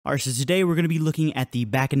Alright, so today we're going to be looking at the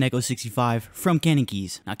Bakeneko65 from Canon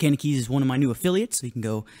Keys. Now, Canon Keys is one of my new affiliates, so you can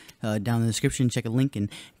go down in the description, check a link,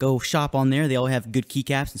 and go shop on there. They all have good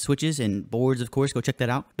keycaps and switches and boards, of course. Go check that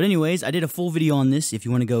out. But anyways, I did a full video on this if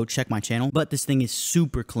you want to go check my channel, but this thing is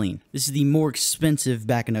super clean. This is the more expensive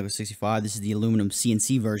Bakeneko65. This is the aluminum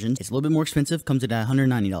CNC version. It's a little bit more expensive, comes at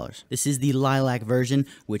 $190. This is the lilac version,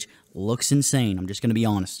 which looks insane. I'm just going to be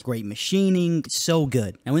honest. Great machining, so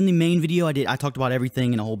good. Now, in the main video, I talked about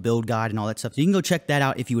everything and a whole build guide and all that stuff, so you can go check that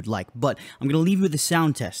out if you would like. But I'm going to leave you with a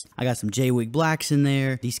sound test. I got some J-Wig blacks in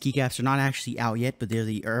there. These keycaps are not actually out yet, but they're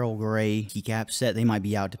the Earl Grey keycap set. They might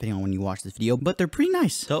be out depending on when you watch this video, but they're pretty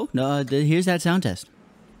nice. So, here's that sound test.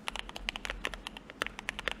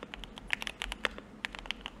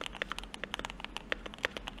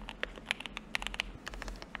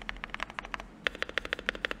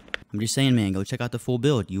 I'm just saying, man, go check out the full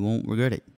build. You won't regret it.